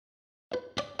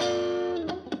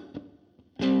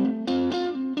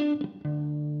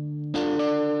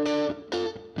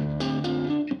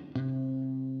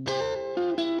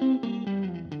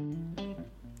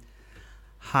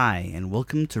Hi, and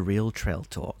welcome to Real Trail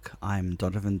Talk. I'm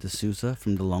Donovan D'Souza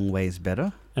from The Long Ways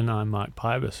Better. And I'm Mike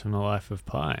Pybus from The Life of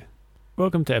Pi.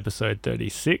 Welcome to episode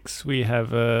 36. We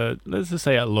have let's just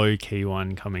say a low-key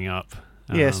one coming up.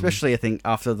 Yeah, especially I think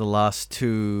after the last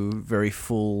two very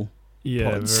full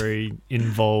pods. Very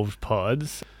involved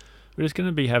pods. We're just going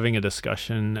to be having a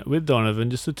discussion with Donovan,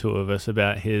 just the two of us,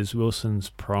 about his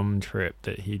Wilson's prom trip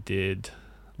that he did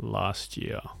last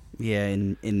year. Yeah,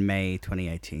 in May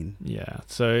 2018. Yeah,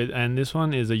 so, and this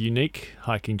one is a unique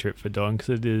hiking trip for Don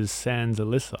because it is Sans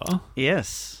Alyssa.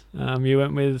 Yes. You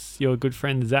went with your good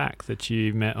friend Zach that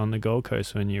you met on the Gold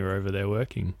Coast when you were over there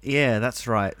working. Yeah, that's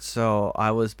right. So I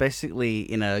was basically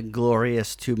in a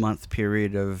glorious 2-month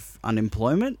period of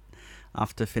unemployment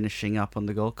after finishing up on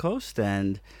the Gold Coast,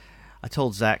 and I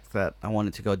told Zach that I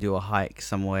wanted to go do a hike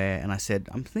somewhere, and I said,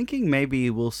 I'm thinking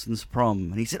maybe Wilson's Prom.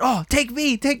 And he said, oh, take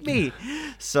me.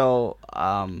 So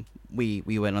we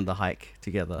went on the hike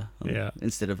together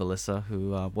instead of Alyssa,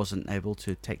 who wasn't able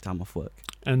to take time off work.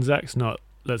 And Zach's not,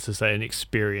 let's just say, an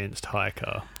experienced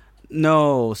hiker.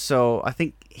 No, so I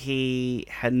think he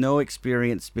had no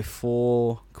experience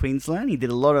before Queensland. He did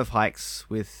a lot of hikes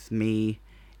with me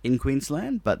in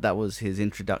Queensland, but that was his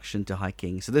introduction to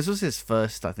hiking. So this was his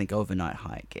first, I think, overnight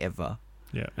hike ever.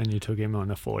 Yeah, and you took him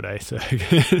on a 4-day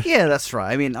circuit. Yeah, that's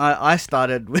right. I mean, I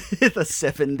started with a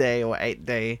 7-day or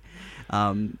 8-day,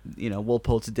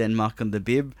 Walpole to Denmark on the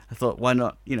bib. I thought, why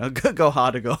not, go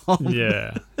hard or go home?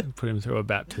 Yeah, put him through a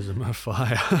baptism of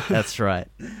fire. That's right.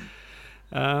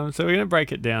 So we're going to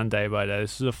break it down day by day.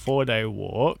 This is a 4-day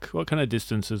walk. What kind of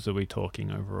distances are we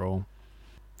talking overall?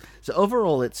 So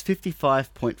overall, it's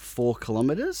 55.4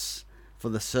 kilometers for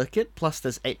the circuit, plus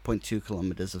there's 8.2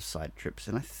 kilometers of side trips.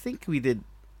 And I think we did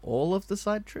all of the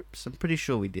side trips. I'm pretty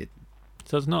sure we did.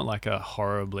 So it's not like a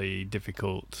horribly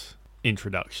difficult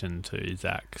introduction to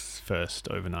Zach's first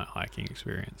overnight hiking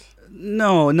experience.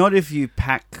 No, not if you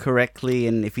pack correctly,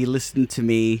 and if he listened to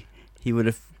me, he would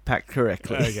have packed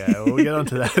correctly. Okay, well, we'll get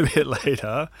onto that a bit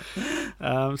later.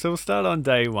 So we'll start on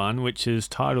day one, which is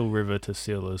Tidal River to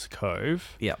Sealers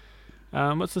Cove. Yep.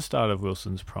 What's the start of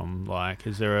Wilson's Prom like?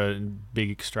 Is there a big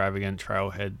extravagant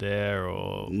trailhead there,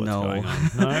 or what's going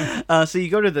on? No? So you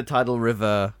go to the Tidal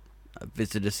River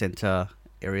Visitor Centre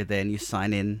area there, and you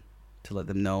sign in to let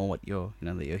them know that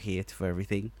you're here for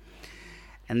everything.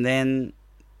 And then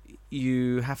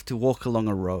you have to walk along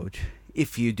a road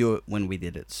if you do it when we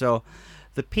did it. So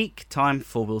the peak time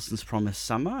for Wilson's Prom is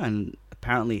summer, and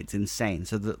apparently it's insane.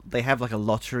 So they have like a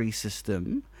lottery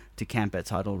system to camp at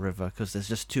Tidal River because there's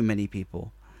just too many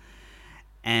people.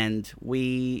 And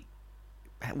we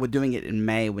were doing it in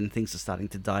May when things are starting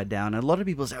to die down. And a lot of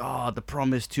people say, oh, the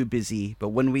prom is too busy. But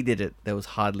when we did it, there was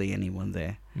hardly anyone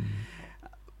there. Mm-hmm.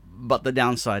 But the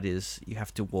downside is you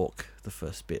have to walk the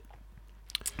first bit.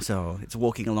 So it's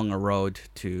walking along a road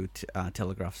to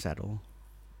Telegraph Saddle.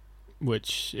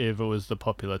 Which, if it was the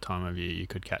popular time of year, you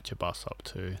could catch a bus up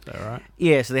to. Is that right?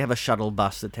 Yeah, so they have a shuttle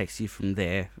bus that takes you from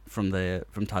there,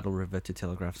 from Tidal River to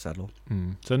Telegraph Saddle.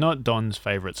 So not Don's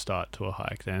favourite start to a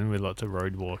hike then, with lots of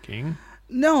road walking.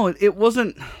 No, it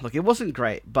wasn't. Look, it wasn't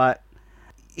great, but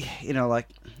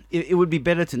it would be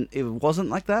better to. It wasn't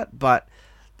like that, but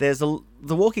the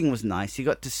walking was nice. You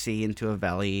got to see into a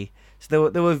valley. So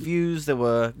there were views. There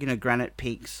were granite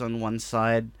peaks on one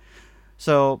side.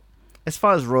 So as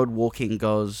far as road walking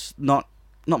goes, not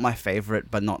my favourite,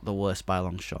 but not the worst by a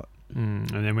long shot. And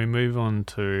then we move on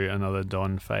to another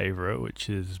Don favourite, which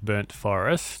is Burnt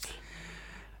Forest.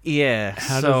 Yeah.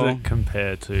 How does it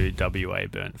compare to WA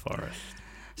Burnt Forest?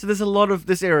 So there's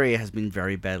this area has been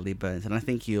very badly burnt, and I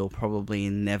think you'll probably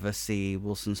never see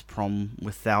Wilson's Prom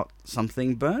without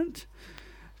something burnt,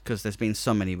 because there's been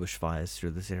so many bushfires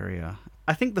through this area.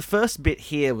 I think the first bit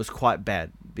here was quite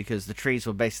bad because the trees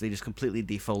were basically just completely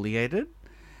defoliated.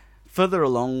 Further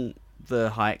along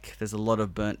the hike, there's a lot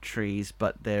of burnt trees,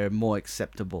 but they're more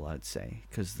acceptable, I'd say,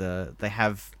 because they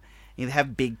have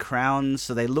big crowns,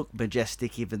 so they look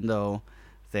majestic even though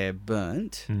they're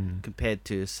burnt, compared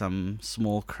to some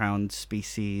small crowned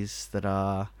species that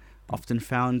are often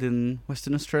found in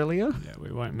Western Australia. Yeah,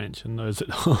 we won't mention those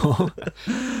at all.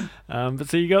 But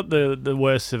so you got the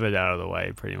worst of it out of the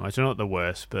way, pretty much. Or not the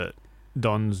worst, but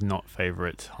Don's not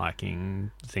favourite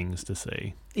hiking things to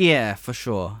see. Yeah, for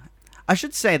sure. I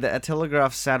should say that at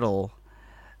Telegraph Saddle,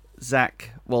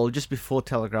 just before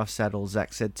Telegraph Saddle,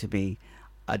 Zach said to me,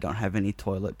 I don't have any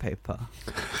toilet paper.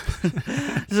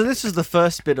 So this was the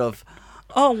first bit of,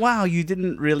 oh wow, you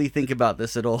didn't really think about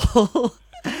this at all.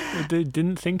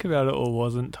 Didn't think about it or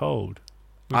wasn't told?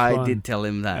 I did tell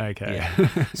him that. Okay.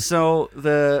 Yeah. So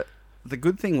the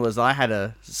good thing was I had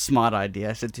a smart idea.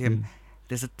 I said to him,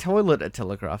 there's a toilet at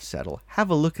Telegraph Saddle. Have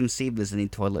a look and see if there's any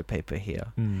toilet paper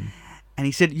here. Mm. And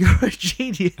he said, you're a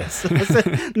genius. I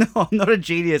said, no, I'm not a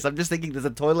genius. I'm just thinking there's a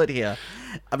toilet here.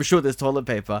 I'm sure there's toilet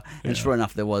paper. And sure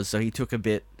enough, there was. So he took a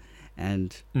bit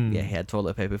and, he had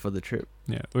toilet paper for the trip.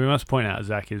 Yeah, we must point out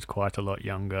Zach is quite a lot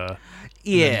younger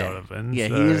than Donovan. Yeah,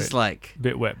 so he is like... a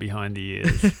bit wet behind the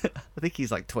ears. I think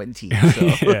he's like 20.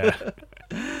 So. Yeah.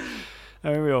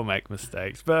 I mean, we all make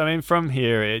mistakes. But, I mean, from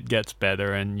here, it gets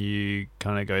better and you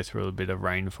kind of go through a bit of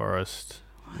rainforest,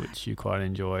 which you quite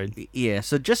enjoyed. Yeah,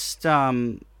 so just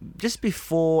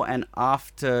before and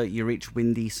after you reach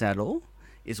Windy Saddle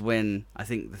is when I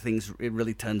think it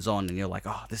really turns on and you're like,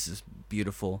 oh, this is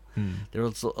beautiful. There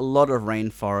was a lot of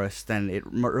rainforest and it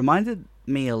reminded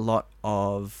me a lot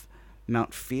of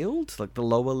Mount Field, like the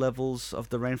lower levels of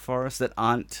the rainforest that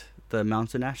aren't the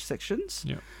mountain ash sections.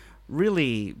 Yeah.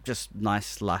 Really just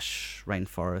nice, lush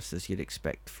rainforest as you'd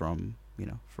expect from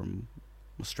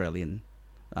Australian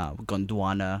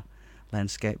Gondwana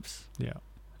landscapes. Yeah.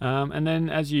 And then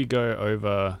as you go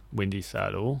over Windy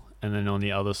Saddle, and then on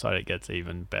the other side it gets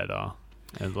even better.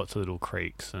 There's lots of little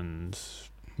creeks and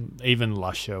even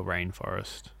lusher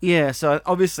rainforest. Yeah, so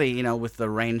obviously, with the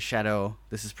rain shadow,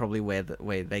 this is probably where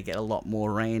they get a lot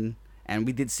more rain. And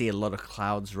we did see a lot of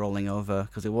clouds rolling over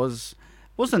because it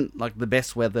wasn't like the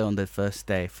best weather on the first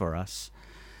day for us.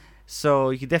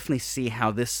 So you can definitely see how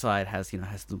this side has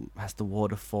the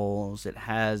waterfalls. It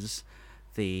has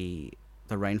the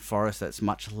rainforest that's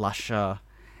much lusher,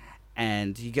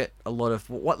 and you get a lot of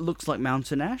what looks like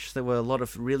mountain ash. There were a lot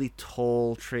of really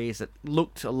tall trees that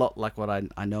looked a lot like what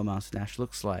I know mountain ash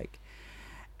looks like.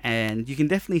 And you can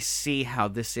definitely see how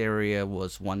this area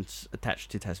was once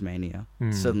attached to Tasmania.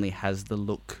 It certainly has the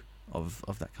look of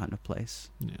that kind of place.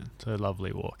 Yeah, so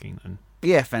lovely walking then.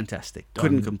 Yeah, fantastic.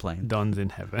 Couldn't complain. Don's in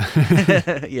heaven.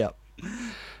 Yep.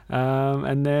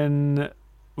 And then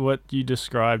what you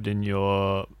described in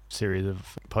your series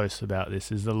of posts about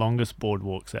this is the longest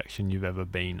boardwalk section you've ever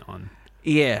been on.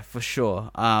 Yeah, for sure.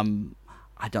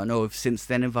 I don't know if since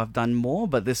then if I've done more,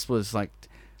 but this was like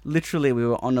literally we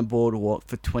were on a boardwalk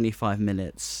for 25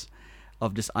 minutes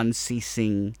of just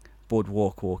unceasing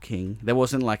boardwalk walking. There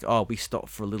wasn't like, oh, we stopped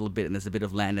for a little bit and there's a bit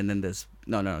of land and then there's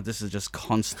no, this is just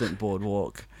constant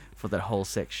boardwalk for that whole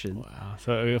section. Wow.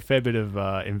 So a fair bit of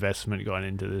investment gone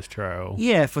into this trail.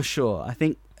 Yeah, for sure. I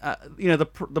think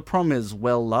the prom is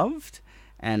well loved,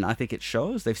 and I think it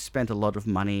shows. They've spent a lot of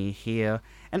money here,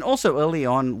 and also early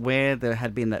on where there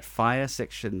had been that fire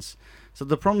sections. So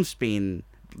the prom's been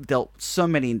dealt so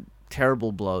many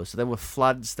terrible blows. So there were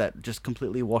floods that just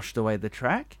completely washed away the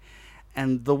track,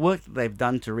 and the work that they've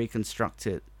done to reconstruct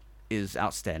it is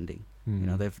outstanding.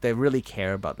 They really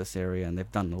care about this area, and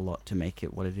they've done a lot to make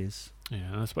it what it is.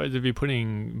 Yeah, I suppose if you're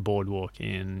putting boardwalk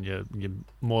in, you're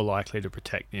more likely to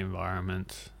protect the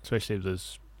environment, especially if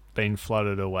there's been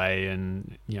flooded away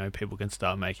and people can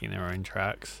start making their own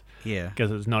tracks. Yeah,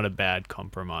 because it's not a bad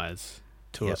compromise.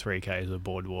 2 or 3 k's of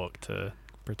boardwalk to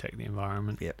protect the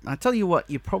environment. Yeah, I tell you what,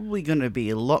 you're probably going to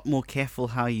be a lot more careful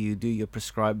how you do your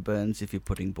prescribed burns if you're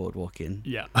putting boardwalk in.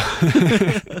 Yeah.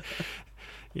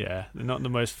 Yeah, they're not the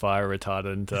most fire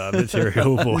retardant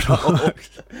material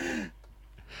boardwalks.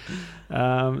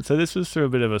 So this was through a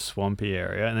bit of a swampy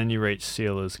area, and then you reached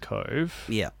Sealers Cove.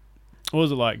 Yeah. What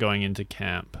was it like going into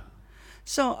camp?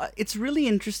 So it's really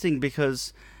interesting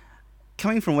because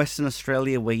coming from Western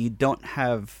Australia where you don't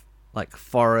have like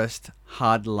forest,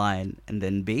 hard line, and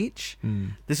then beach,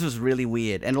 this was really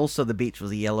weird. And also the beach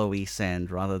was a yellowy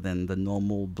sand rather than the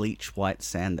normal bleach white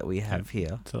sand that we have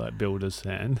here. So like builder's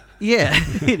sand. Yeah,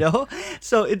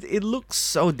 So it looks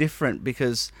so different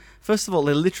because, first of all,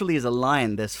 there literally is a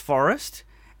line. There's forest,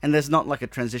 and there's not like a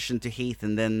transition to heath,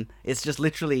 and then it's just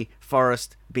literally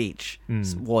forest, beach,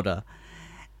 water.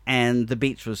 And the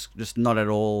beach was just not at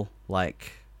all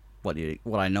like what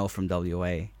I know from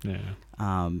WA. Yeah.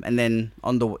 And then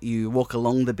you walk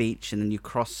along the beach, and then you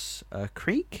cross a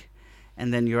creek,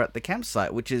 and then you're at the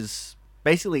campsite, which is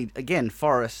basically, again,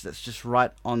 forest that's just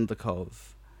right on the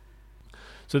cove.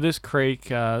 So this creek,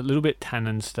 a little bit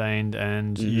tannin stained,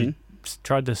 and you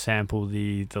tried to sample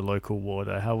the local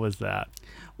water. How was that?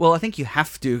 Well, I think you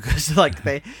have to, because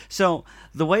so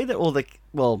the way that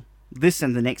this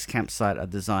and the next campsite are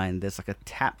designed, there's like a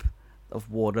tap of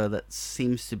water that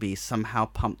seems to be somehow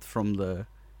pumped from the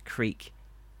creek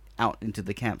out into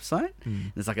the campsite.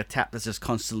 There's like a tap that's just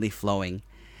constantly flowing,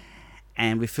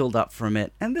 and we filled up from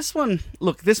it. And this one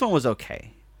was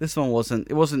okay. This one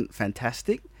wasn't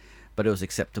fantastic, but it was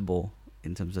acceptable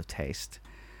in terms of taste.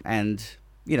 And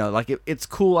it's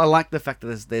cool. I like the fact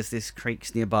that there's this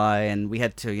creeks nearby, and we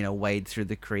had to wade through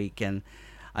the creek, and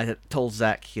I told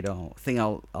Zach, thing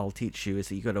I'll teach you is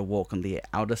that you got to walk on the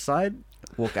outer side,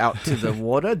 walk out to the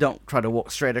water. Don't try to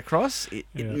walk straight across. It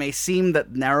may seem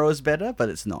that narrow is better, but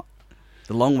it's not.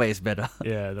 The long way is better.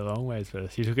 Yeah, the long way is better.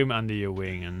 So you took him under your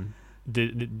wing, and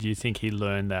do you think he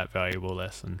learned that valuable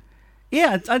lesson?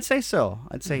 Yeah, I'd say so.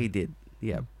 I'd say he did.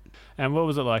 Yeah. And what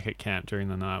was it like at camp during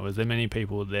the night? Was there many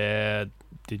people there?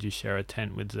 Did you share a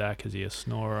tent with Zach? Is he a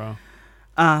snorer?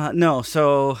 No.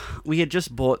 So we had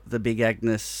just bought the Big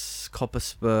Agnes copper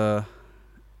spur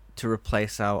to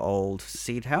replace our old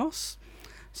seed house.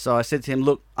 So I said to him,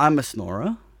 look, I'm a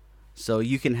snorer, so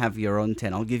you can have your own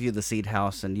tent. I'll give you the seed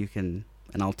house and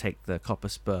I'll take the copper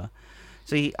spur.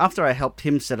 So after I helped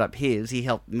him set up his, he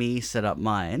helped me set up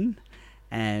mine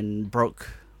and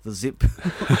broke the zip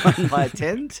on my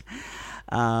tent.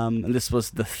 And this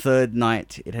was the third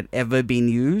night it had ever been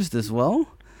used as well.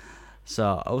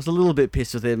 So I was a little bit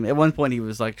pissed with him. At one point he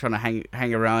was like trying to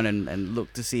hang around and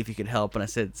look to see if he could help. And I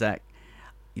said, Zach,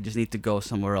 you just need to go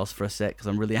somewhere else for a sec because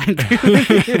I'm really angry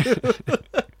with you.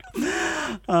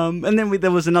 And then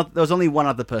there was only one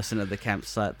other person at the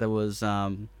campsite. There was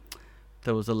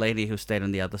a lady who stayed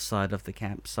on the other side of the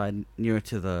campsite, nearer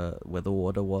to where the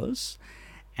water was.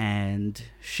 And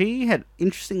she had,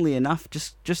 interestingly enough,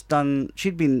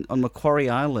 she'd been on Macquarie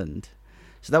Island.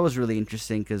 So that was really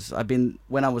interesting because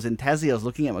when I was in Tassie, I was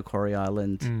looking at Macquarie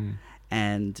Island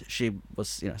and she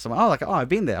was, someone, I've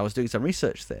been there. I was doing some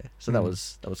research there. So that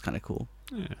was kind of cool.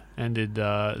 Yeah. And did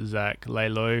Zach lay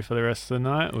low for the rest of the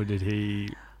night, or did he...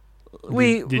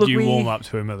 Did you warm up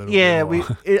to him a little bit?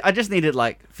 Yeah, I just needed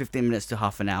like 15 minutes to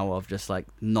half an hour of just like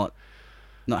not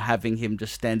having him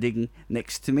just standing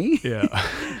next to me. Yeah.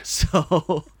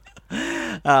 So,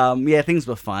 things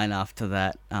were fine after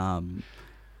that.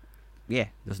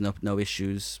 There's no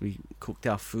issues. We cooked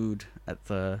our food at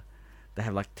they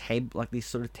have like these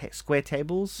sort of square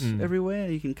tables everywhere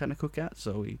you can kind of cook at.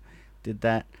 So we did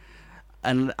that.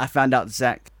 And I found out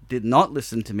Zach did not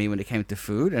listen to me when it came to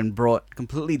food and brought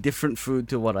completely different food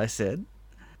to what I said.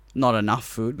 Not enough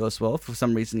food as well. For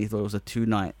some reason, he thought it was a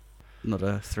 2-night, not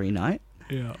a 3-night.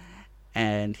 Yeah.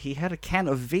 And he had a can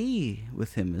of V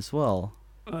with him as well.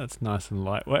 Oh, that's nice and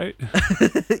lightweight.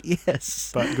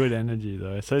 Yes. But good energy,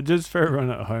 though. So just for everyone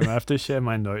at home, I have to share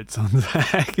my notes on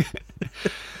Zach.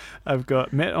 I've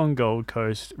got met on Gold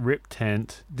Coast, ripped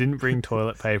tent, didn't bring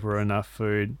toilet paper or enough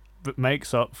food, but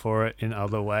makes up for it in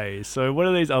other ways. So what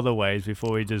are these other ways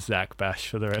before we just Zach bash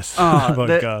for the rest of the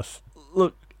podcast?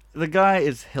 Look, the guy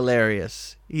is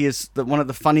hilarious. He is one of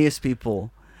the funniest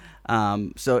people.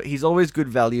 So he's always good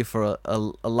value for a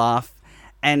laugh.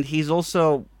 And he's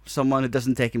also someone who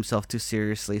doesn't take himself too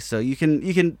seriously. So you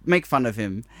can make fun of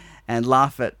him and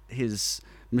laugh at his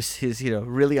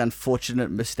really unfortunate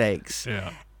mistakes.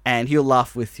 Yeah. And he'll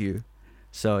laugh with you.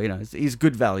 So, he's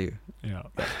good value. Yeah.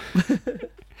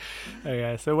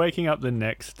 Okay, so waking up the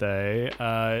next day,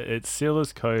 it's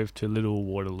Sealers Cove to Little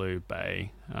Waterloo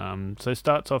Bay. So it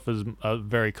starts off as a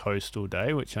very coastal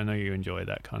day, which I know you enjoy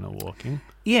that kind of walking.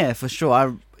 Yeah, for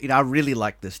sure. I really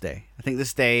like this day. I think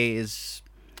this day is,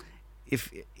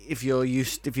 if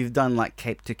you've done like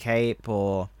Cape to Cape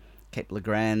or Cape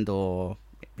Legrand or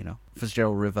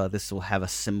Fitzgerald River, this will have a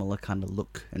similar kind of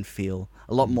look and feel.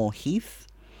 A lot more heath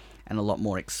and a lot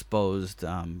more exposed,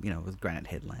 with granite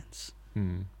headlands.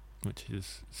 Which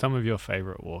is some of your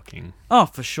favourite walking. Oh,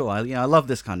 for sure. I love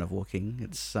this kind of walking.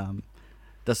 It's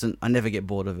I never get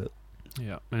bored of it.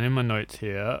 Yeah, and in my notes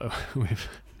here, we've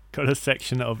got a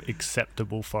section of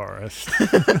acceptable forest.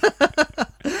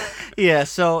 Yeah,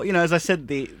 so as I said,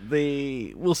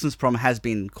 the Wilson's Prom has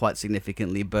been quite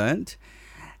significantly burnt,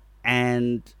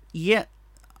 and yet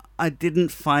I didn't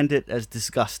find it as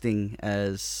disgusting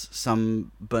as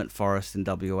some burnt forest in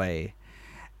WA,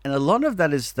 and a lot of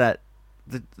that is that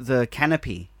the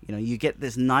canopy. You get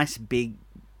this nice big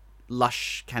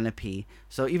lush canopy.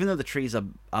 So even though the trees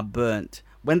are burnt,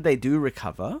 when they do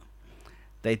recover,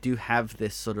 they do have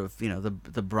this sort of,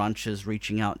 the branches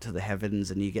reaching out to the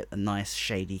heavens, and you get a nice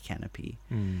shady canopy.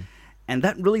 And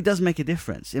that really does make a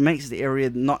difference. It makes the area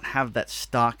not have that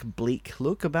stark, bleak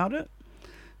look about it.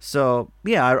 So,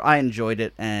 yeah, I enjoyed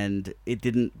it, and it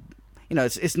didn't,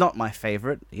 it's not my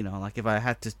favorite. Like if I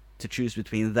had to choose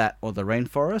between that or the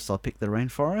rainforest, I'll pick the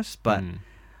rainforest, but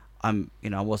I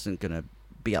wasn't going to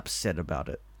be upset about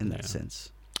it in that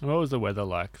sense. What was the weather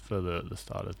like for the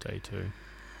start of day 2?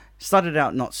 Started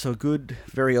out not so good,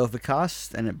 very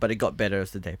overcast, but it got better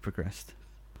as the day progressed.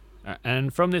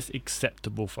 And from this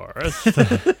acceptable forest,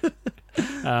 the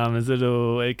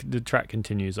track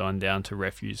continues on down to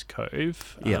Refuse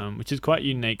Cove, which is quite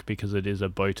unique because it is a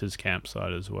boater's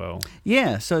campsite as well.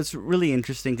 Yeah, so it's really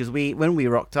interesting because when we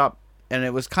rocked up, and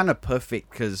it was kind of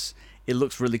perfect because it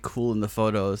looks really cool in the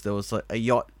photos. There was like a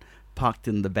yacht parked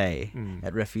in the bay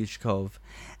at Refuge Cove,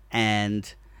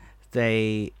 and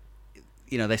they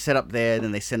set up there,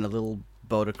 then they sent a little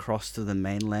boat across to the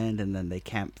mainland, and then they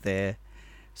camped there.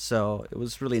 So it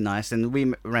was really nice, and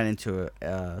we ran into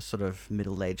a sort of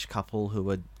middle-aged couple who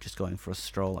were just going for a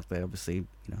stroll. Like they obviously,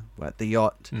 were at the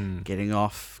yacht, getting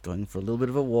off, going for a little bit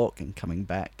of a walk, and coming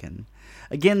back. And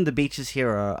again, the beaches here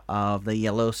are of the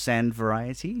yellow sand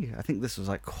variety. I think this was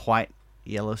like quite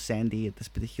yellow sandy at this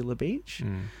particular beach.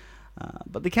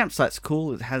 But the campsite's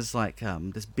cool. It has like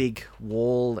this big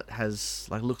wall that has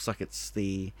looks like it's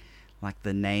the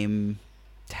name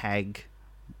tag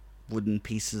wooden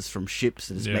pieces from ships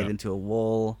that is made into a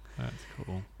wall. That's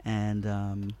cool.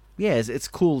 And it's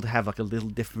cool to have like a little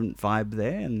different vibe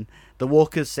there. And the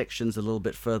walkers section's a little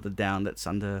bit further down, that's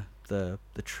under the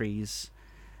trees.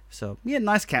 So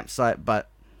nice campsite, but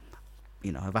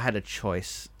if I had a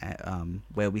choice,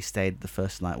 where we stayed the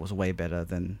first night was way better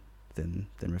than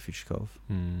Refuge Cove.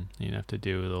 You'd have to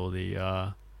deal with all the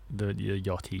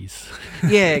yachties.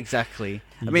 Yeah, exactly.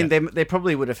 I mean, they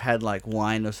probably would have had like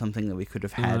wine or something that we could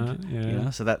have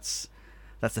had. So that's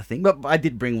the thing. But I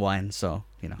did bring wine, so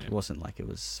it wasn't like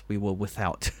we were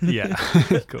without.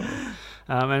 Cool.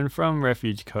 And from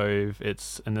Refuge Cove,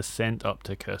 it's an ascent up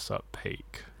to Kersop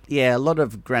Peak. Yeah, a lot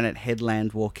of Granite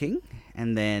Headland walking,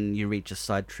 and then you reach a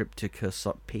side trip to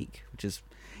Kersop Peak, which is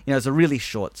it's a really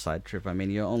short side trip. I mean,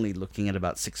 you're only looking at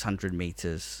about 600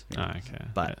 meters. Okay.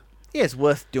 But it's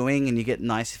worth doing, and you get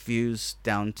nice views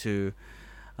down to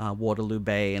Waterloo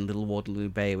Bay and Little Waterloo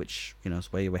Bay, which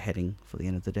is where you were heading for the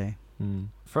end of the day.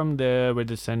 From there, we're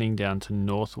descending down to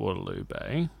North Waterloo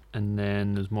Bay, and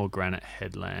then there's more Granite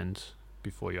Headland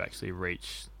before you actually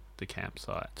reach the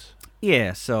campsite.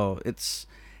 Yeah, so it's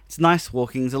nice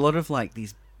walking. There's a lot of like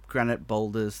these granite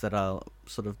boulders that are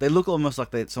they look almost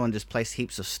like someone just placed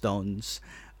heaps of stones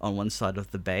on one side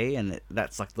of the bay, and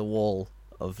that's like the wall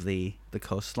of the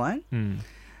coastline.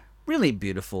 Really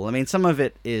beautiful. I mean, some of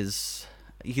it is,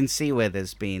 you can see where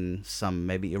there's been some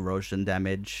maybe erosion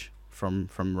damage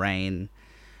from rain,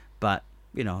 but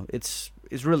it's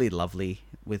really lovely.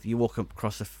 You walk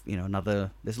across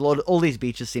there's a lot all these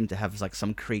beaches seem to have like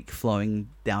some creek flowing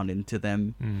down into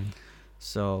them.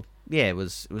 So it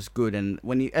was good. And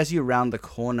as you round the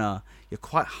corner, you're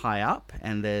quite high up,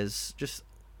 and there's just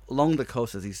along the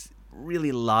coast there's these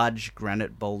really large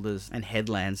granite boulders and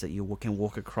headlands that you can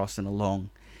walk across and along,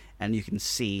 and you can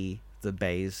see the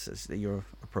bays as you're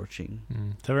approaching.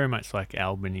 So very much like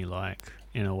Albany,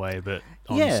 in a way, but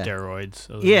on steroids.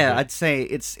 I'd say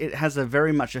it has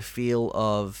very much a feel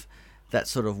of that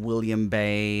sort of William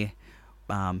Bay,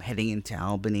 heading into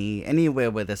Albany. Anywhere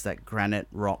where there's that granite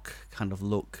rock kind of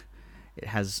look, it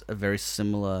has a very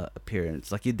similar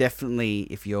appearance. Like, you definitely,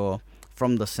 if you're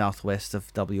from the southwest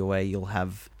of WA, you'll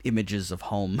have images of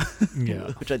home,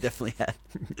 which I definitely had.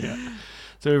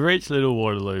 So we've reached Little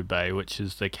Waterloo Bay, which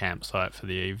is the campsite for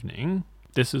the evening.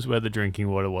 This is where the drinking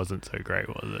water wasn't so great,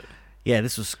 was it? Yeah,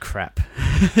 this was crap.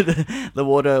 The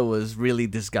water was really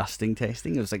disgusting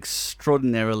tasting. It was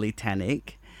extraordinarily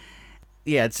tannic.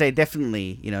 Yeah, I'd say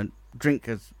definitely, drink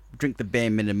the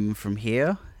bare minimum from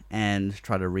here, and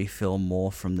try to refill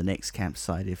more from the next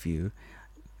campsite if you're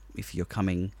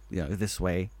coming, this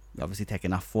way. Obviously take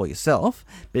enough for yourself,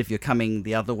 but if you're coming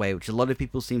the other way, which a lot of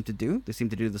people seem to do, they seem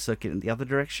to do the circuit in the other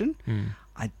direction,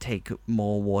 I'd take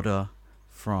more water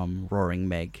from Roaring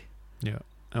Meg. Yeah.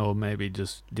 Or maybe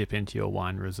just dip into your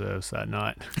wine reserves that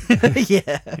night.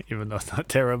 Yeah. Even though it's not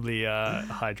terribly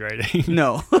hydrating.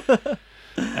 No.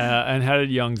 And how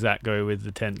did young Zach go with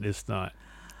the tent this night?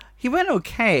 He went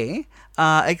okay,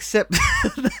 except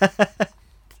that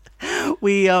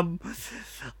we had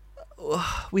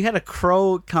a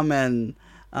crow come and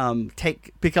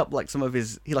pick up like some of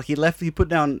his. He put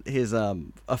down his a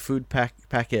food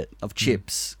packet of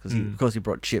chips because of course he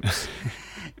brought chips,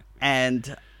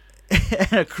 and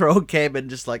a crow came and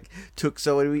just took.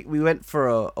 So we went for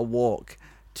a walk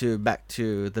back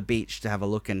to the beach to have a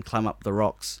look and climb up the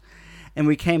rocks, and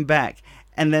we came back.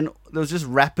 And then there was just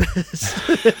wrappers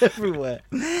everywhere.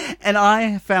 And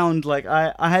I found,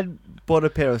 I had bought a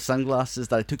pair of sunglasses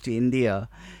that I took to India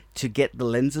to get the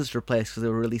lenses replaced because they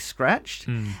were really scratched.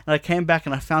 And I came back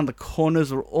and I found the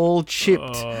corners were all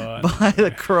chipped by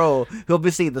the crow.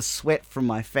 Obviously, the sweat from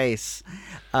my face,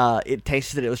 it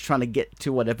tasted it was trying to get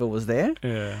to whatever was there.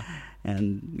 Yeah.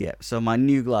 And, so my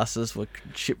new glasses were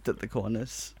chipped at the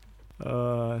corners.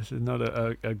 This is not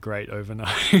a great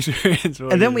overnight experience.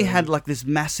 And then we had this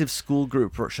massive school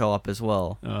group show up as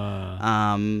well.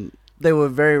 They were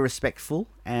very respectful,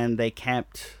 and they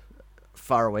camped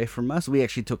far away from us. We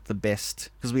actually took the best,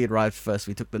 because we arrived first.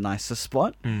 We took the nicest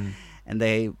spot, Mm. and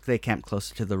they camped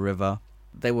closer to the river.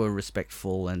 They were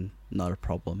respectful and not a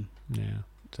problem. Yeah.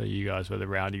 So you guys were the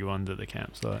rowdy ones at the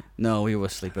campsite. No, we were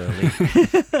asleep early.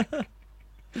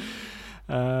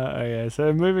 Okay,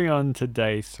 so moving on to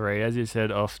day 3, as you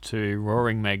said, off to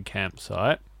Roaring Meg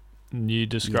campsite. You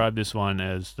described this one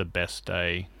as the best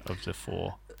day of the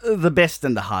 4. The best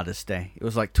and the hardest day. It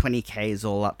was like 20 Ks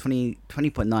all up,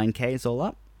 20.9 Ks all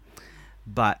up.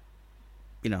 But,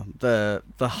 you know, the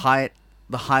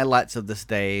highlights of this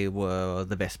day were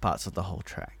the best parts of the whole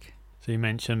track. So you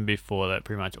mentioned before that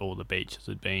pretty much all the beaches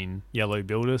had been yellow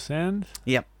builder sand.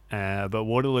 Yep. But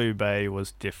Waterloo Bay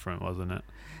was different, wasn't it?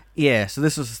 Yeah, so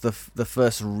this was the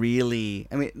first really...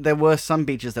 I mean, there were some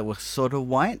beaches that were sort of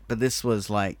white, but this was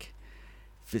like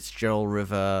Fitzgerald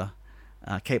River,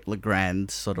 Cape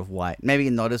Legrand sort of white. Maybe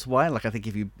not as white. Like, I think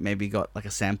if you maybe got like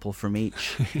a sample from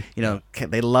each, you know,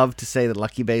 they love to say that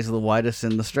Lucky Bays are the whitest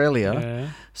in Australia. Yeah.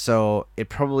 So it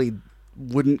probably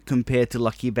wouldn't compare to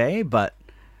Lucky Bay, but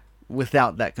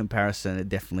without that comparison, it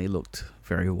definitely looked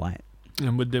very white.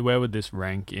 And where would this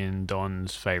rank in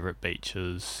Don's favourite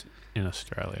beaches in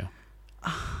Australia?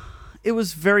 It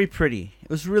was very pretty. It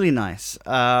was really nice.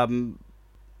 I'm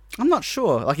not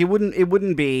sure. Like, it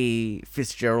wouldn't be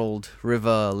Fitzgerald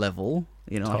River level.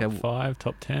 You know, Top like 5,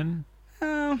 top 10,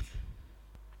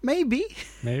 maybe.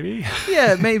 maybe.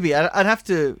 Yeah, maybe. I'd have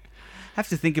to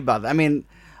think about that. I mean,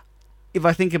 if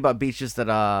I think about beaches that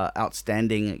are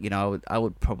outstanding, you know, I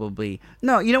would probably...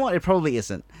 No, you know what? It probably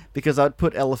isn't. Because I'd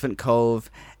put Elephant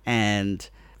Cove and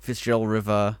Fitzgerald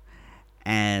River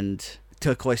and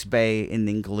Turquoise Bay in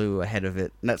Ningaloo ahead of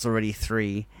it. And that's already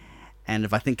 3. And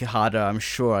if I think harder, I'm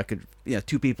sure I could... You know,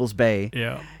 Two People's Bay.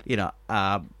 Yeah. You know,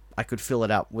 I could fill it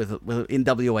up with in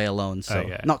WA alone. So,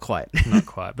 Okay. not quite. Not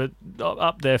quite, but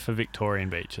up there for Victorian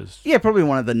beaches. Yeah, probably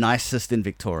one of the nicest in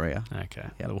Victoria. Okay,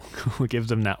 Yep. we'll give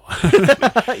them that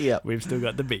one. Yeah. We've still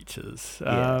got the beaches.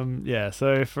 Yeah.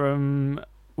 So from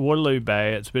Waterloo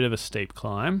Bay, it's a bit of a steep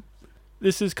climb.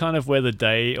 This is kind of where the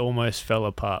day almost fell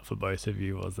apart for both of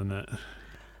you, wasn't it?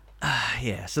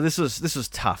 Yeah, so this was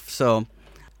tough. So,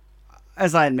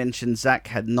 as I had mentioned, Zach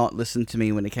had not listened to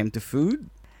me when it came to food.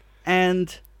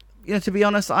 And, you know, to be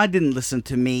honest, I didn't listen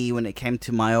to me when it came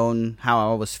to my own,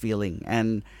 how I was feeling.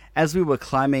 And as we were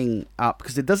climbing up,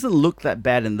 because it doesn't look that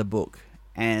bad in the book,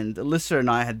 and Alyssa and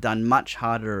I had done much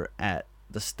harder at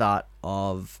the start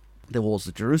of the Walls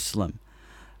of Jerusalem.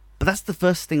 But that's the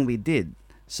first thing we did.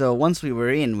 So once we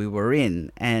were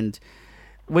in. And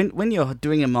when you're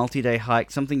doing a multi-day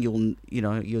hike, something you'll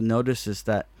notice is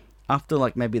that after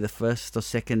like maybe the first or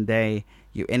second day,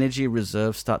 your energy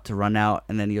reserves start to run out,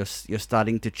 and then you're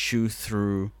starting to chew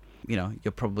through, you know,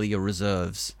 your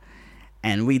reserves.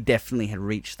 And we definitely had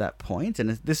reached that point, and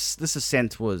this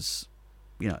ascent was,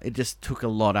 you know, it just took a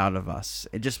lot out of us.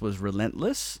 It just was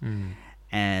relentless,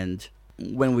 and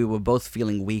when we were both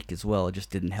feeling weak as well, it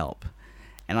just didn't help.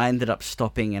 And I ended up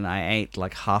stopping, and I ate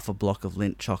like half a block of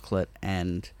Lindt chocolate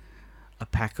and a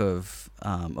pack of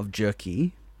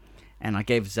jerky. And I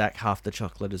gave Zach half the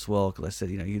chocolate as well, because I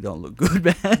said, you know, you don't look good,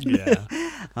 man. Yeah.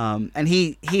 And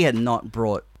he had not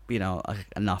brought, you know,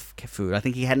 enough food. I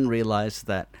think he hadn't realized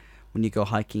that when you go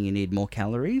hiking, you need more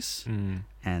calories.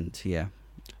 And yeah.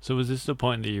 So was this the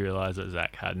point that you realized that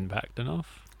Zach hadn't packed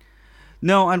enough?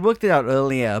 No, I'd worked it out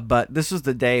earlier, but this was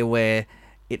the day where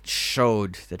it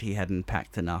showed that he hadn't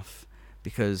packed enough,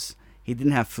 because he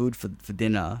didn't have food for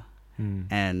dinner.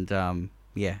 And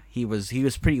yeah, he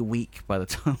was pretty weak by the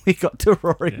time we got to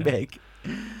Roaring Meg.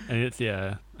 And it's,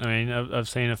 I mean, I've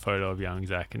seen a photo of young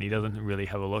Zach, and he doesn't really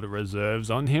have a lot of reserves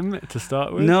on him to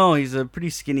start with. No, he's a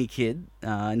pretty skinny kid,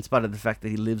 in spite of the fact that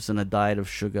he lives on a diet of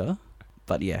sugar.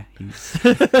 But yeah,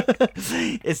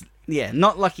 he's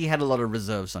not like he had a lot of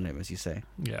reserves on him, as you say.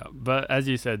 Yeah, but as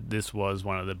you said, this was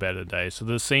one of the better days. So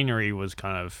the scenery was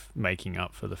kind of making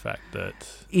up for the fact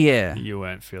that you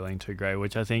weren't feeling too great,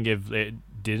 which I think if it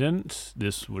didn't,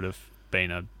 this would have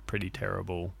been a pretty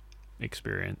terrible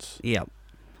experience. Yeah.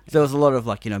 There was a lot of,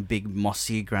 like, you know, big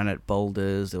mossy granite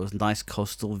boulders. There was nice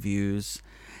coastal views.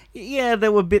 Yeah,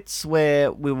 there were bits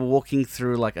where we were walking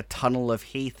through like a tunnel of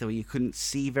heath where you couldn't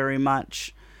see very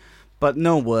much, but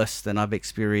no worse than I've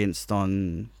experienced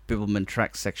on Bibbulmun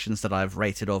track sections that I've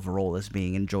rated overall as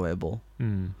being enjoyable.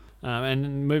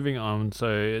 And moving on, so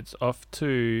it's off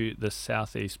to the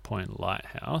Southeast Point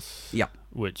Lighthouse. Yep.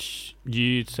 Which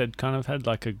you said kind of had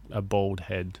like a bald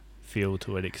head feel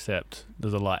to it, except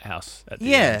there's a lighthouse at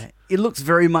the end. Yeah, it looks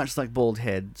very much like Bald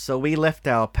Head. So we left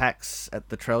our packs at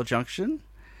the trail junction,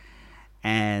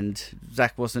 and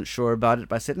Zach wasn't sure about it,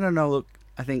 but I said, no, look,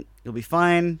 I think you'll be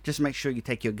fine. Just make sure you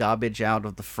take your garbage out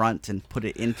of the front and put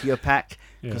it into your pack,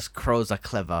 because crows are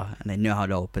clever and they know how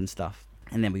to open stuff.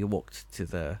 And then we walked to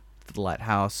the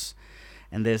lighthouse,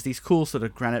 and there's these cool sort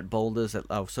of granite boulders that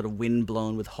are sort of wind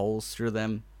blown with holes through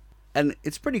them, and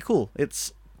it's pretty cool.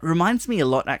 It reminds me a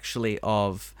lot actually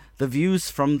of the views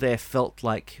from there. Felt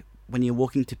like when you're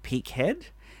walking to Peak Head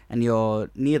and you're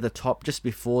near the top just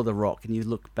before the rock and you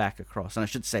look back across. And I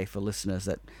should say for listeners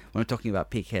that when we're talking about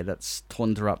Peak Head, that's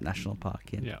Toondarup National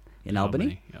Park in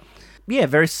Albany. Yeah,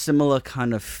 very similar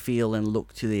kind of feel and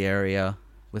look to the area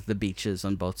with the beaches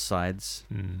on both sides.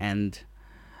 And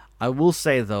I will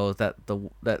say though that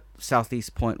that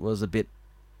Southeast Point was a bit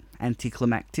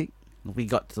anticlimactic. We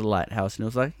got to the lighthouse and it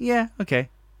was like, yeah, okay,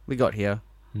 we got here.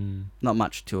 Not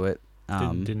much to it.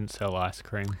 Didn't sell ice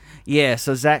cream. Yeah,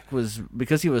 so Zach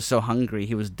because he was so hungry,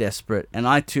 he was desperate. And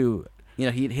I too,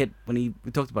 he'd hit, we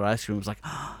talked about ice cream, it was like,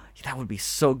 oh, that would be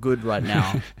so good right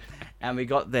now. And we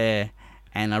got there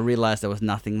and I realized there was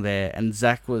nothing there. And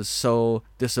Zach was so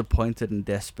disappointed and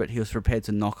desperate, he was prepared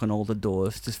to knock on all the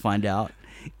doors to find out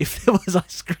if there was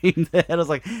ice cream there. And I was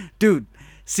like, dude,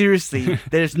 seriously,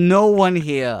 there's no one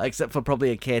here except for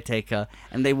probably a caretaker,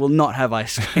 and they will not have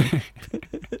ice cream.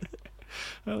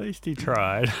 At least he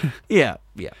tried. Yeah.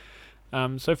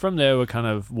 So from there, we're kind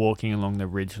of walking along the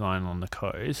ridgeline on the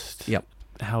coast. Yep.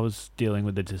 How was dealing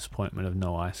with the disappointment of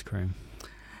no ice cream?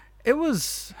 It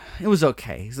was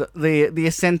okay. The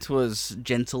ascent was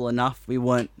gentle enough. We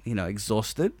weren't,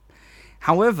 exhausted.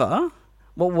 However,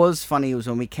 what was funny was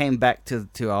when we came back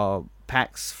to our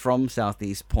packs from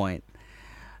Southeast Point,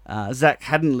 Zach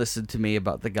hadn't listened to me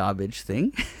about the garbage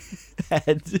thing.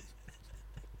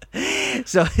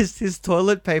 So his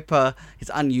toilet paper, his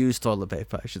unused toilet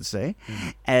paper, I should say,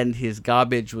 and his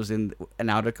garbage was in an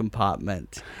outer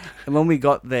compartment. And when we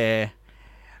got there,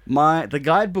 the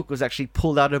guidebook was actually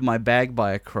pulled out of my bag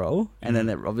by a crow, and then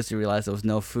they obviously realized there was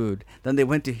no food. Then they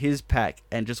went to his pack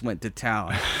and just went to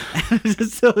town. And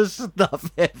there was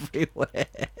stuff everywhere.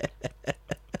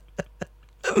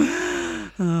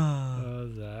 Oh,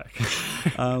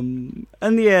 Zach. And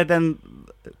yeah, then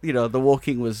the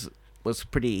walking was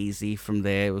pretty easy from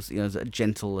there. It was it was a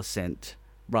gentle ascent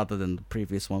rather than the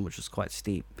previous one, which was quite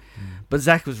steep. But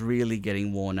Zach was really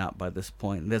getting worn out by this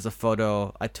point. There's a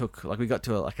photo I took, we got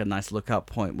to a nice lookout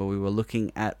point where we were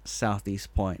looking at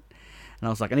Southeast Point, and I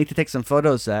was like, I need to take some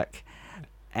photos, Zach.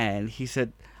 And he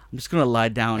said, I'm just gonna lie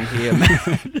down here,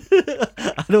 man.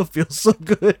 I don't feel so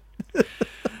good.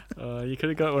 You could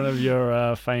have got one of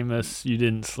your famous "you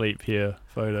didn't sleep here"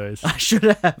 photos. I should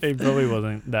have. He probably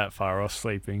wasn't that far off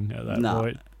sleeping at that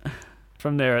point.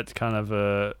 From there, it's kind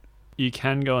of you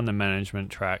can go on the management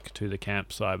track to the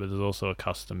campsite, but there's also a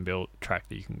custom-built track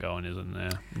that you can go on, isn't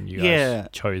there? And you guys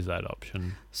chose that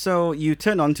option. So you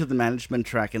turn onto the management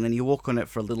track, and then you walk on it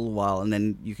for a little while, and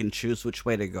then you can choose which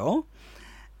way to go.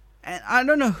 And I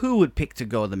don't know who would pick to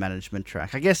go on the management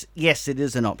track. I guess, yes, it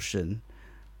is an option.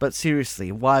 But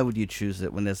seriously, why would you choose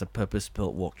it when there's a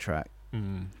purpose-built walk track?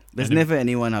 There's never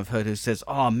anyone I've heard who says,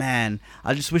 oh man,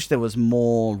 I just wish there was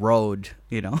more road,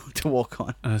 to walk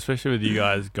on. And especially with you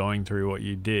guys going through what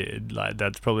you did,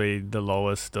 that's probably the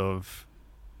lowest of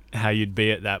how you'd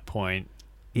be at that point,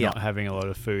 not having a lot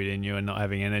of food in you and not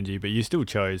having energy, but you still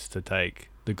chose to take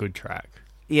the good track.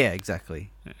 Yeah,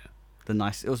 exactly. Yeah.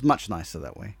 It was much nicer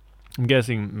that way. I'm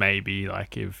guessing maybe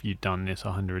if you'd done this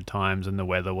 100 times and the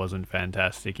weather wasn't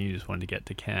fantastic and you just wanted to get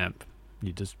to camp,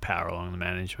 you just power along the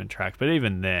management track. But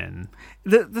even then,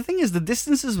 the thing is, the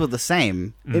distances were the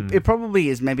same. It probably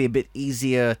is maybe a bit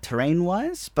easier terrain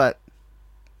wise, but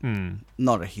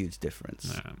not a huge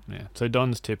difference. Yeah. So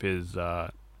Don's tip is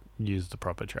use the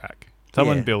proper track.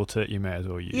 Someone built it, you may as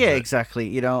well use it. Yeah,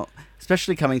 exactly.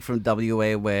 Especially coming from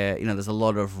WA where there's a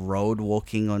lot of road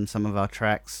walking on some of our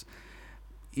tracks.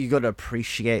 You got to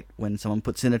appreciate when someone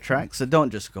puts in a track, so don't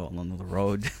just go along the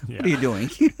road. What are you doing?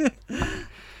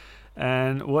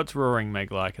 And what's Roaring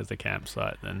Meg like as a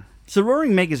campsite then? So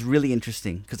Roaring Meg is really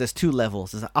interesting because there's two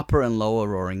levels. There's an upper and lower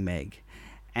Roaring Meg.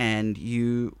 And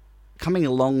coming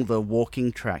along the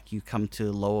walking track, you come to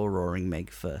lower Roaring Meg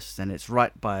first. And it's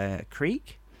right by a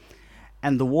creek.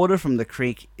 And the water from the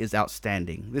creek is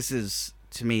outstanding. This is,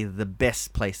 to me, the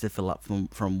best place to fill up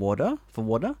for water.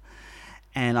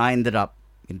 And I ended up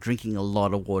drinking a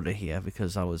lot of water here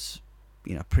because I was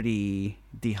pretty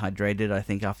dehydrated, I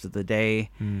think, after the day.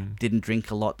 Didn't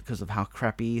drink a lot because of how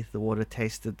crappy the water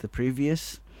tasted the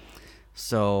previous.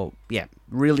 So yeah,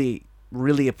 really,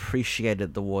 really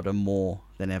appreciated the water more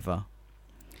than ever.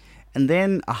 And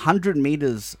then 100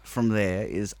 meters from there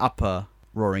is upper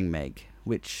Roaring Meg,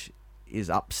 which is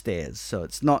upstairs. So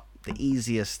it's not the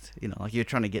easiest, like you're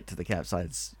trying to get to the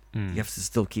campsites, Mm. you have to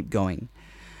still keep going.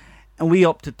 And we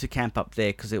opted to camp up there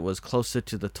because it was closer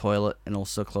to the toilet and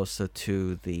also closer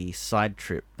to the side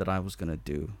trip that I was going to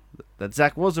do, that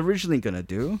Zach was originally going to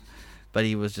do, but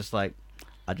he was just like,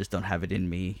 I just don't have it in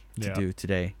me to do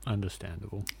today.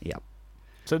 Understandable. Yep.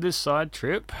 So this side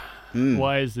trip,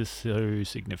 why is this so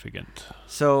significant?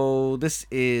 So this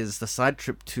is the side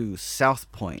trip to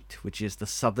South Point, which is the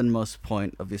southernmost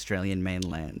point of the Australian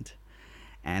mainland.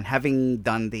 And having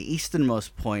done the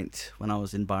easternmost point when I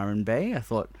was in Byron Bay, I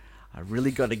thought I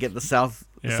really got to get the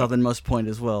southernmost point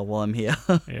as well while I'm here.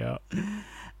 Yeah.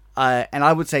 And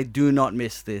I would say do not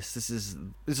miss this. This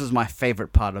is my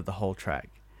favorite part of the whole track.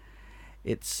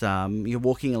 It's you're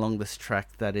walking along this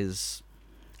track that is,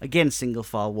 again, single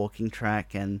file walking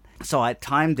track, and so I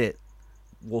timed it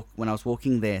when I was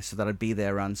walking there so that I'd be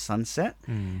there around sunset,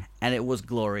 and it was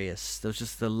glorious. There was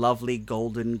just the lovely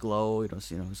golden glow. It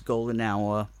was golden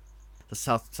hour. The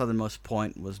southernmost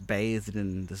point was bathed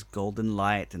in this golden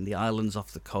light, and the islands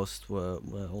off the coast were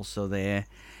also there.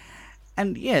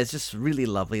 And yeah, it's just really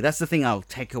lovely. That's the thing I'll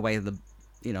take away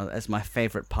as my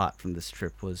favorite part from this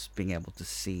trip, was being able to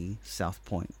see South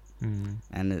Point.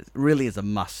 And it really is a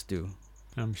must-do.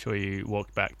 I'm sure you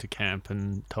walked back to camp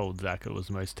and told Zach it was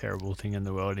the most terrible thing in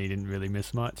the world and he didn't really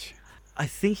miss much. I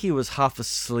think he was half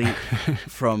asleep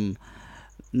from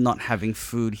not having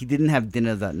food. He didn't have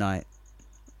dinner that night.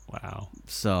 Wow.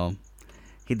 So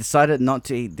he decided not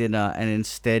to eat dinner and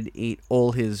instead eat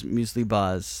all his muesli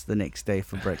bars the next day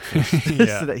for breakfast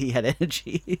so that he had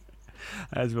energy.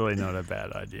 That's really not a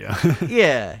bad idea.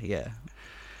 Yeah.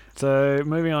 So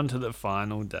moving on to the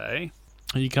final day.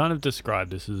 You kind of described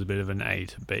this as a bit of an A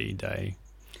to B day,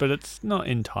 but it's not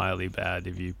entirely bad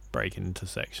if you break it into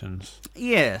sections.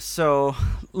 Yeah, so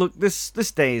look, this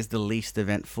day is the least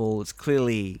eventful. It's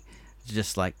clearly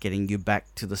just like getting you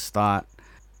back to the start.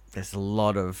 There's a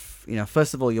lot of,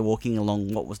 first of all, you're walking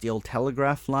along what was the old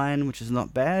telegraph line, which is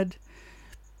not bad.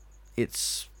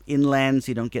 It's inland, so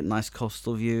you don't get nice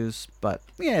coastal views, but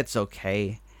yeah, it's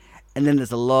okay. And then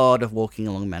there's a lot of walking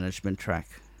along management track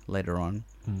later on.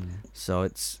 So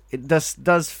it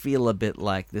does feel a bit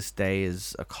like this day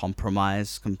is a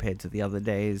compromise compared to the other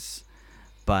days,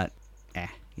 but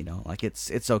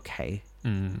it's okay.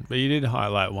 But you did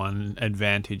highlight one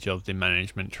advantage of the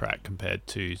management track compared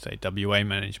to, say, WA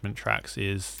management tracks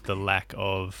is the lack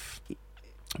of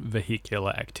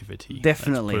vehicular activity.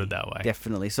 Definitely. Let's put it that way.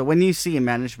 Definitely. So when you see a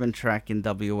management track in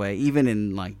WA, even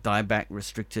in like dieback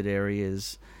restricted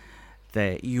areas,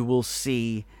 there you will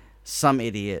see some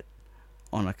idiot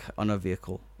on a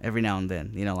vehicle every now and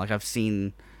then. Like I've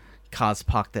seen cars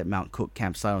parked at Mount Cook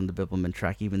campsite on the Bibbulmun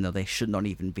track, even though they should not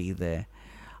even be there.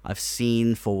 I've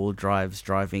seen four-wheel drives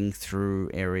driving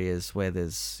through areas where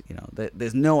there's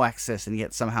no access, and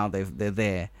yet somehow they're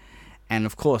there. And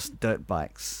of course, dirt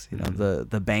bikes,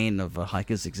 the bane of a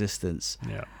hiker's existence.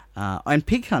 Yeah. And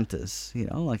pig hunters,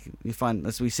 like you find,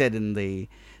 as we said in the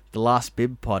last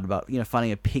bib pod about,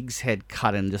 finding a pig's head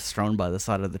cut and just thrown by the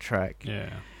side of the track.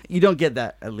 Yeah. You don't get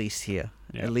that, at least here.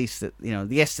 Yeah. At least that,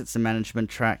 yes, it's a management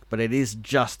track, but it is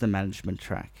just a management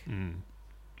track.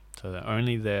 So they're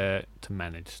only there to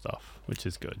manage stuff, which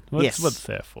is good. Yes. What it's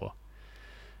there for.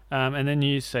 And then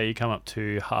you say you come up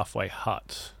to Halfway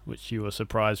Hut, which you were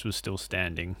surprised was still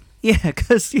standing. Yeah,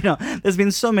 because, there's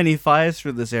been so many fires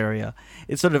through this area.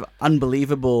 It's sort of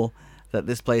unbelievable that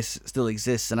this place still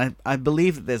exists. And I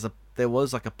believe that there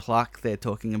was like a plaque there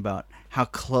talking about how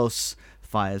close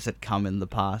fires had come in the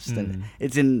past. And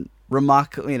it's in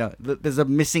remarkable, there's a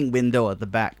missing window at the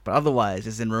back, but otherwise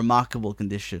it's in remarkable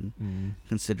condition,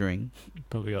 considering.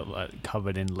 Probably got like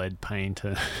covered in lead paint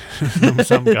and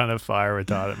some kind of fire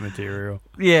retardant material.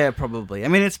 Yeah, probably. I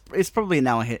mean, it's probably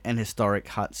now an historic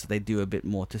hut, so they do a bit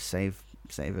more to save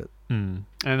it. And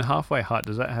Halfway Hut,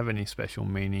 does that have any special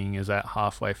meaning? Is that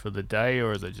halfway for the day,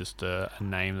 or is it just a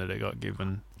name that it got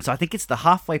given? So I think it's the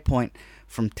halfway point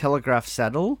from Telegraph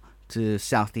Saddle to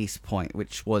Southeast Point,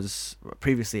 which was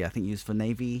previously, I think, used for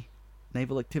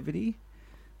naval activity.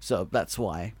 So that's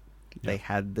why they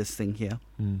had this thing here.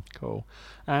 Cool.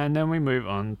 And then we move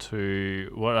on to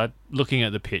what, looking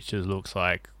at the pictures, looks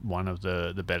like one of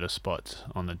the better spots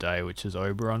on the day, which is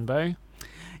Oberon Bay.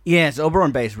 Yes,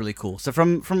 Oberon Bay is really cool. So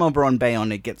from Oberon Bay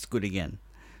on, it gets good again.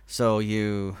 So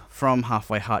from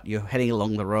Halfway Hut, you're heading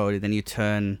along the road, and then you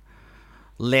turn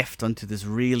left onto this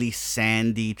really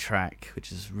sandy track,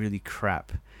 which is really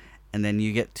crap. And then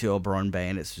you get to Oberon Bay,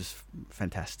 and it's just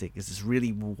fantastic. It's this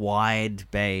really wide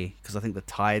bay, because I think the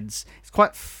tides... It's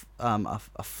quite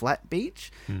a flat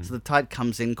beach, so the tide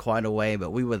comes in quite a way, but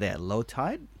we were there at low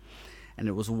tide, and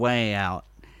it was way out.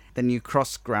 Then you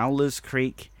cross Growlers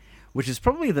Creek, which is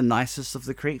probably the nicest of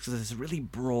the creeks. There's this really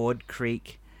broad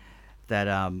creek that,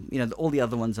 all the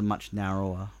other ones are much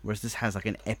narrower, whereas this has like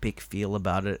an epic feel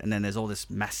about it. And then there's all this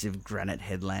massive granite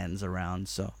headlands around,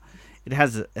 so it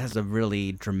has a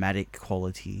really dramatic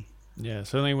quality. Yeah,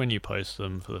 certainly when you post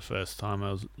them for the first time,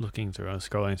 I was looking through, I was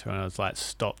scrolling through, and I was like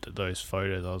stopped at those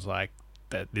photos. I was like,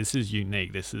 that this is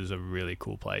unique. This is a really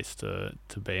cool place to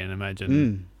be, and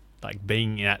imagine like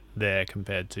being at there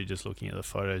compared to just looking at the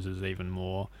photos is even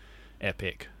more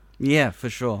epic. Yeah, for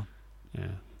sure.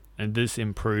 Yeah. And this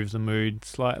improves the mood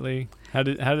slightly. How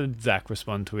did Zach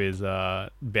respond to his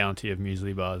bounty of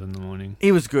muesli bars in the morning?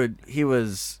 He was good. He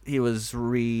was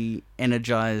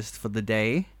re-energized for the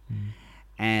day,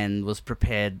 and was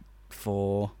prepared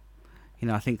for,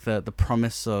 I think the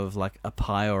promise of like a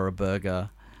pie or a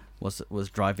burger was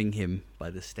driving him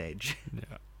by this stage.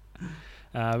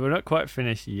 Yeah. We're not quite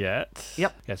finished yet.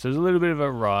 Yep. Yeah, so there's a little bit of a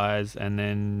rise and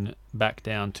then back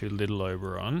down to Little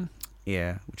Oberon.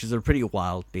 Yeah, which is a pretty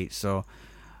wild beach. So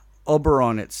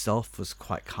Oberon itself was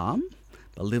quite calm,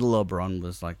 but Little Oberon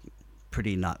was like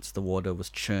pretty nuts. The water was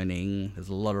churning. There's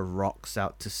a lot of rocks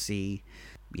out to sea.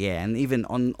 Yeah, and even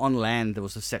on land, there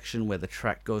was a section where the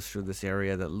track goes through this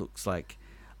area that looks like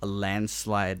a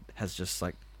landslide has just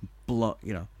like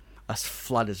a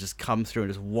flood has just come through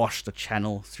and just washed the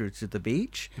channel through to the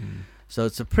beach. So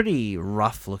it's a pretty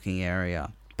rough looking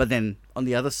area. But then on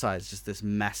the other side is just this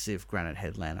massive granite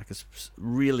headland, like it's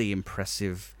really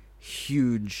impressive,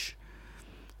 huge,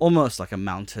 almost like a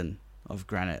mountain of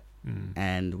granite.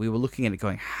 And we were looking at it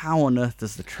going, how on earth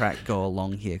does the track go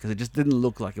along here? Because it just didn't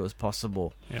look like it was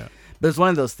possible. Yeah. But it's one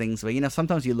of those things where,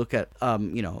 sometimes you look at,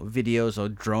 videos or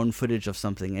drone footage of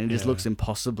something and it just looks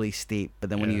impossibly steep. But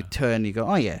then when you turn, you go,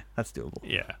 oh yeah, that's doable.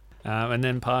 Yeah. And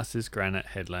then past this granite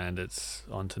headland, it's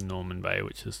onto Norman Bay,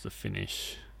 which is the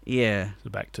finish. Yeah. So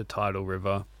back to Tidal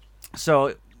River.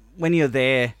 So when you're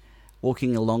there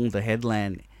walking along the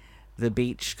headland, the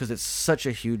beach, because it's such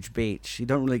a huge beach, you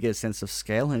don't really get a sense of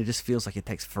scale, and it just feels like it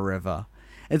takes forever.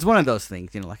 It's one of those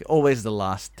things, like always the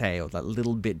last day or that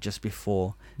little bit just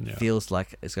before feels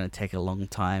like it's going to take a long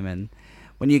time. And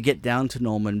when you get down to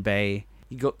Norman Bay,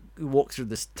 you walk through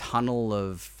this tunnel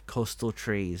of coastal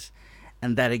trees,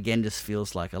 and that again just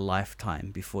feels like a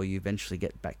lifetime before you eventually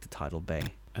get back to Tidal Bay.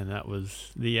 And that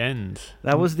was the end.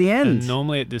 That was the end. And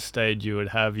normally at this stage you would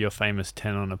have your famous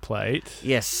 10 on a plate.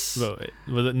 Yes.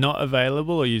 Was it not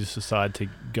available, or you just decided to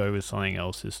go with something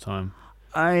else this time?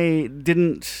 I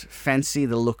didn't fancy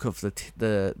the look of the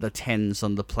 10s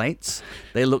on the plates.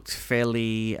 They looked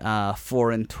fairly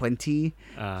 4 and 20,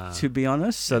 to be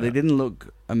honest. So they didn't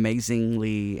look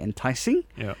amazingly enticing.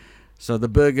 Yeah. So the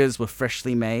burgers were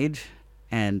freshly made.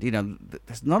 And,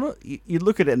 there's not you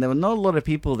look at it and there were not a lot of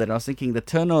people that I was thinking the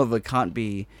turnover can't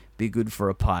be good for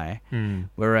a pie.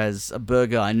 Whereas a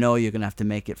burger, I know you're going to have to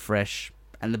make it fresh.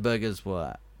 And the burgers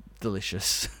were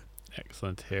delicious.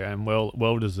 Excellent here. And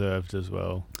well deserved as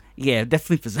well. Yeah,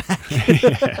 definitely for Zach.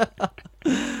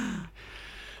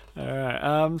 All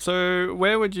right. So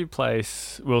where would you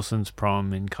place Wilson's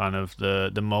Prom in kind of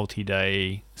the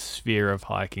multi-day sphere of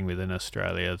hiking within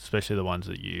Australia, especially the ones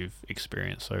that you've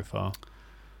experienced so far?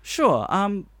 Sure.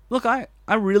 Look, I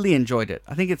really enjoyed it.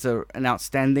 I think it's an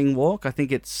outstanding walk. I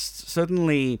think it's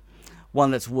certainly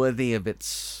one that's worthy of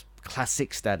its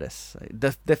classic status. It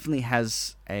definitely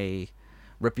has a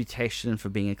reputation for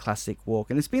being a classic walk,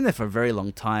 and it's been there for a very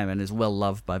long time and is well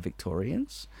loved by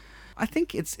Victorians. I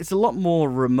think it's a lot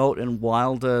more remote and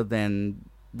wilder than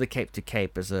the Cape to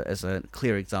Cape as a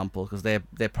clear example, because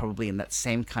they're probably in that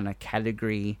same kind of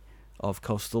category of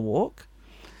coastal walk.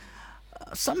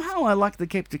 Somehow I like the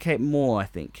Cape to Cape more, I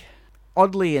think.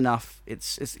 Oddly enough,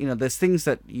 it's there's things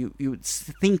that you would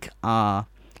think are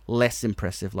less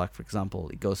impressive, like for example,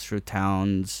 it goes through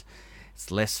towns,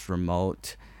 it's less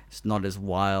remote, it's not as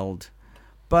wild.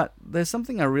 But there's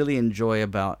something I really enjoy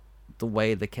about the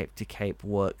way the Cape to Cape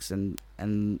works, and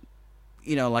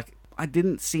like I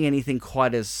didn't see anything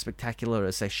quite as spectacular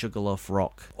as say Sugarloaf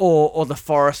Rock, or the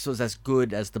forest was as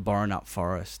good as the Borenup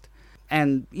Forest.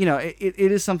 And it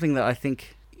is something that I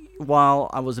think, while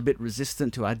I was a bit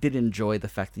resistant to, I did enjoy the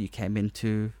fact that you came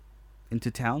into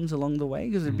towns along the way,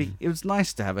 because it was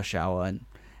nice to have a shower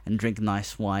and drink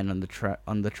nice wine on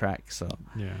the track. So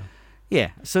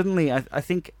yeah, certainly I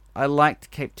think I liked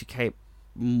Cape to Cape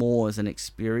more as an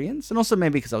experience, and also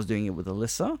maybe because I was doing it with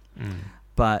Alyssa.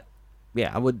 But yeah,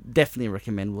 I would definitely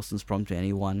recommend Wilson's Prom to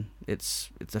anyone. It's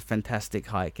a fantastic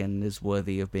hike and is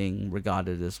worthy of being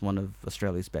regarded as one of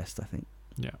Australia's best, I think.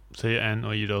 Yeah. So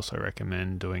or you'd also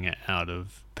recommend doing it out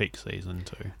of peak season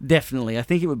too? Definitely. I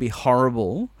think it would be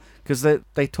horrible, because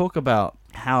they talk about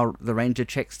how the ranger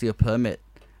checks your permit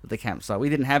at the campsite. We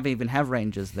didn't even have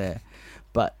rangers there,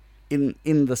 but in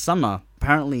the summer,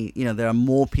 apparently, there are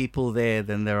more people there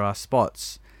than there are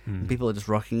spots. People are just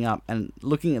rocking up, and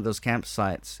looking at those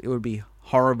campsites, it would be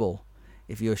horrible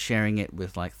if you're sharing it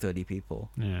with like 30 people.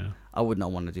 Yeah. I would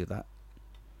not want to do that.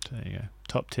 There you go.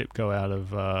 Top tip: go out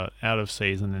of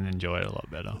season and enjoy it a lot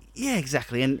better. Yeah,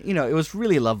 exactly. And it was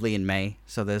really lovely in May,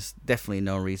 so there's definitely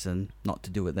no reason not to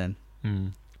do it then.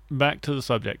 Back to the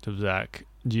subject of Zach.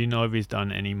 Do you know if he's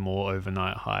done any more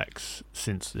overnight hikes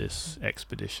since this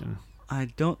expedition? I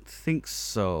don't think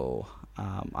so.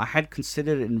 I had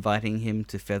considered inviting him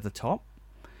to Feathertop,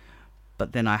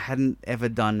 but then I hadn't ever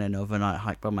done an overnight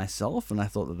hike by myself, and I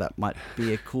thought that might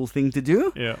be a cool thing to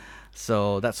do. Yeah.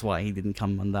 So that's why he didn't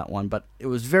come on that one. But it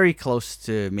was very close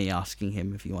to me asking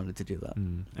him if he wanted to do that.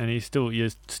 And you're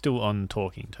still on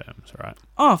talking terms, right?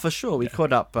 Oh, for sure. We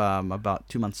caught up about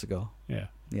 2 months ago. Yeah.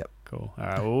 Yep. Cool. All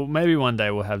right. Well, maybe one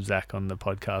day we'll have Zach on the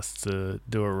podcast to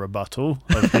do a rebuttal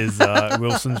of his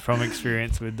Wilson's Prom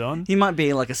experience with Don. He might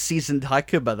be like a seasoned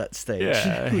hiker by that stage.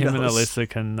 Yeah, Who him and knows? Alyssa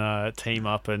can team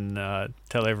up and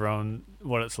tell everyone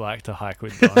what it's like to hike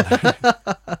with Don.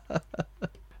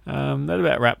 That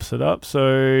about wraps it up.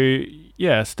 So,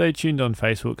 yeah, stay tuned on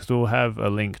Facebook because we'll have a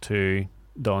link to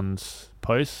Don's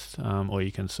post, or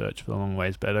you can search for The Long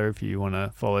Ways Better if you want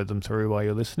to follow them through while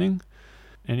you're listening.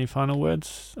 Any final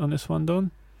words on this one,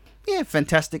 Don? Yeah,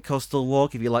 fantastic coastal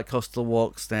walk. If you like coastal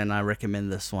walks, then I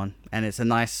recommend this one. And it's a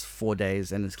nice 4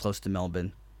 days, and it's close to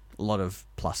Melbourne. A lot of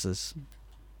pluses.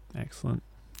 Excellent.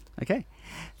 Okay.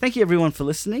 Thank you, everyone, for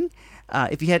listening.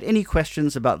 If you had any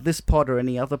questions about this pod or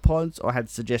any other pods, or had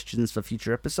suggestions for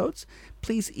future episodes,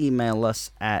 please email us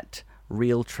at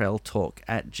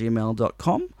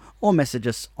realtrailtalk@gmail.com or message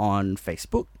us on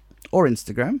Facebook or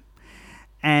Instagram.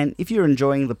 And if you're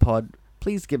enjoying the pod,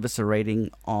 please give us a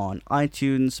rating on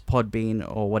iTunes, Podbean,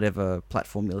 or whatever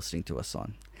platform you're listening to us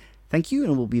on. Thank you,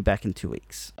 and we'll be back in 2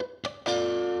 weeks.